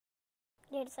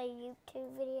It's a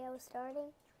YouTube video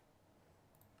starting.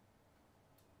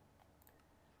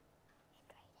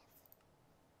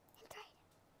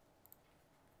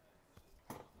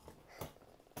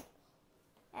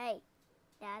 Hey,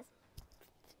 guys.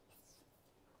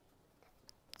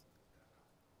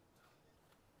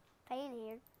 Peyton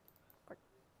here.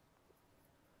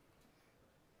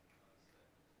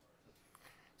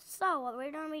 So, what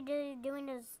we're going to be doing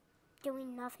is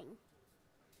doing nothing.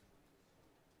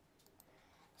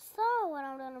 So, what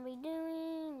I'm going to be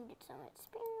doing, get some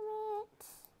experiments.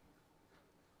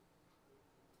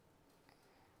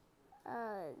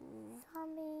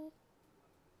 Zombie.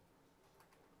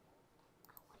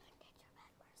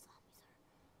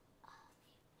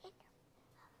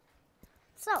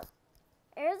 So,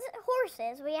 there's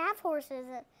horses. We have horses.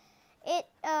 It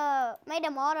made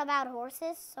a mod about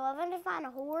horses. So I'm going to find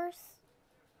a horse.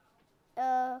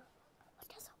 What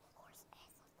does a horse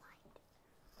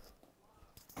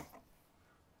look like?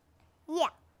 Yeah.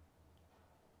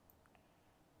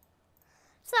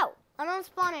 So, I'm going to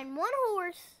spawn in one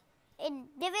horse and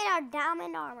give it our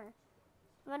diamond armor.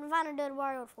 I'm going to find a good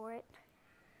world for it.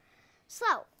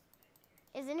 So,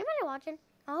 is anybody watching?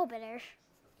 I hope it is.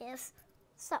 Yes.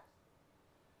 So.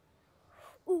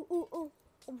 Ooh, ooh, ooh.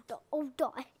 Oh,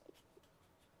 die.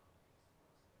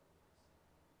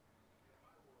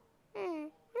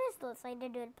 This looks like a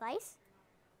good place.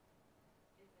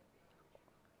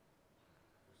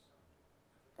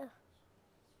 Ugh.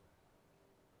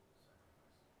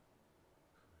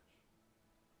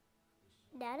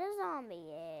 That is zombie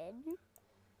head.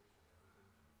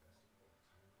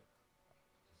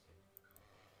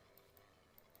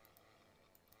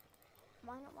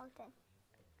 Why not walk in?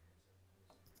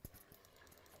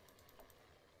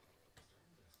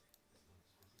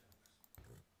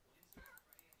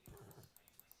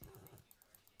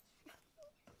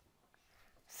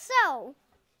 So,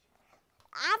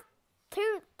 I have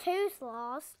two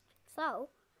sloths. So,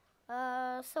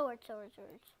 sword.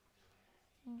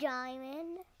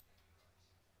 Diamond.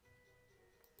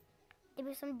 Give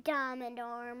me some diamond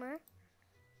armor.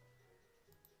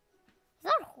 Is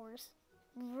that a horse?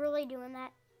 Really doing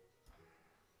that?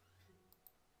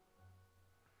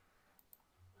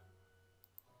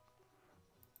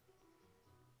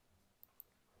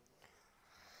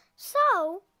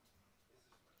 So,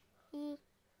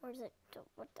 where's it?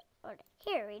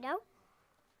 Here we go.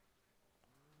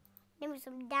 Give me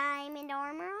some diamond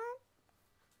armor on.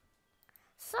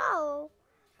 So,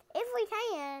 if we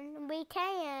can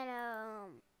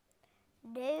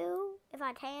do, if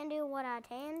I can do what I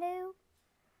can do,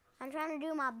 I'm trying to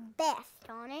do my best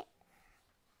on it.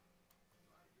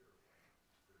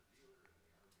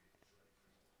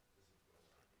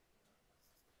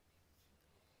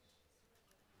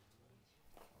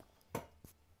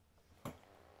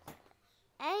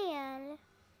 And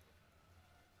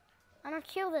I'm gonna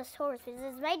kill this horse because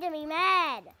it's making me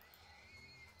mad.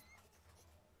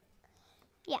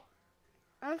 Yeah,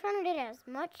 I'm trying to do as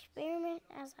much experiment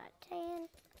as I can.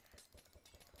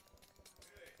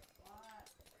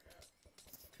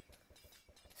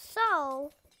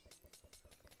 So,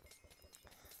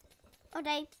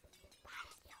 okay.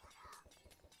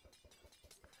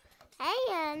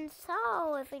 And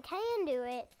so, if we can do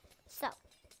it, so.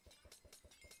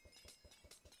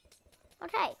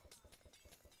 Okay.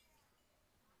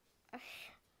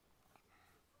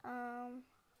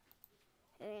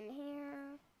 In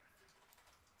here.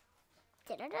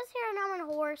 Did I just hear another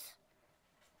horse?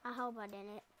 I hope I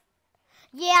didn't.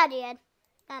 Yeah, I did.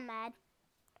 I'm mad.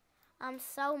 I'm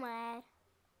so mad.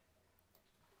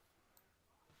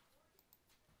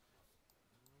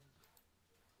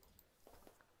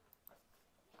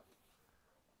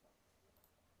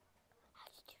 How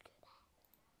did you do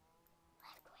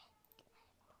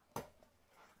that?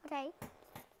 Okay.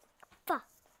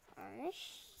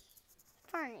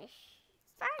 Furnish.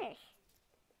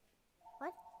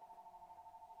 What?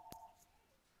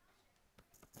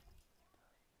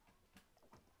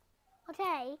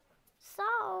 Okay. So,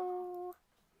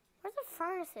 where's the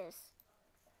furnaces?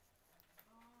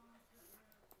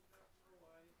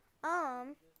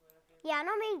 Yeah, I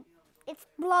don't need, it's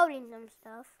bloating some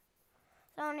stuff.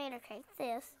 So I don't need to take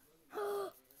this.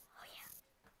 Oh, yeah.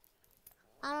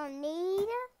 I don't need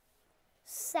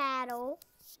saddle.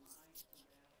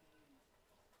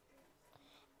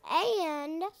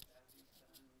 And,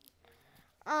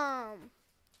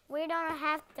 we're gonna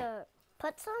have to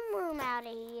put some room out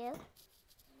of here.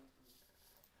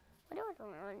 What do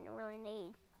I really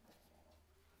need?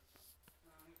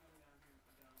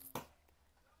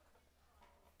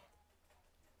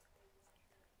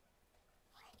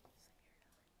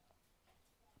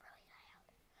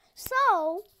 So,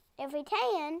 So, if we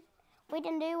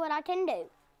can do what I can do.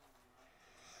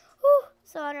 Whew.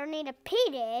 So I don't need a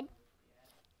P-did.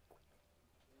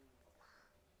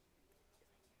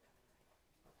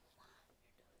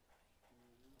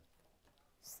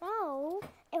 So,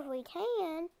 if we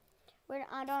can,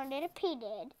 I don't need a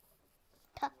P-did.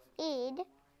 P-did.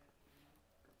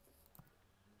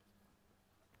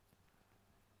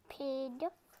 Pid.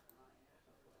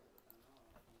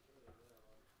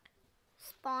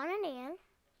 Spawn it in.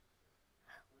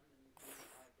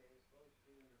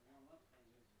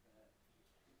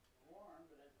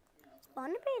 Spawn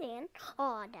the pig in.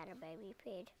 Oh, I got a baby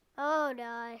pig. Oh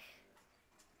gosh.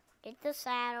 Get the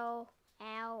saddle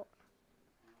out.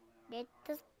 Get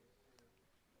the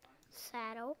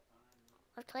saddle.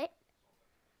 Let's click.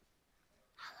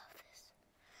 I love this.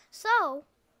 So,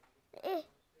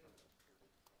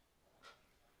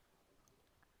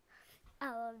 I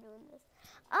love doing this.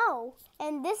 Oh,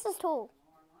 and this is tool.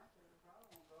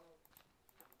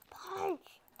 Punch.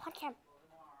 Punch him.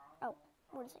 Oh,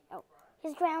 what is it? Oh,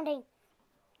 he's drowning.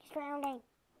 He's drowning.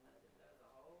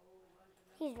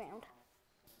 He's drowned.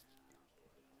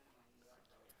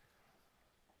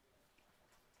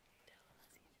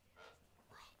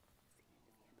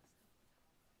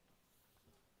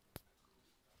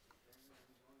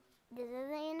 This is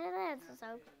the end of the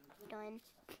episode. Done.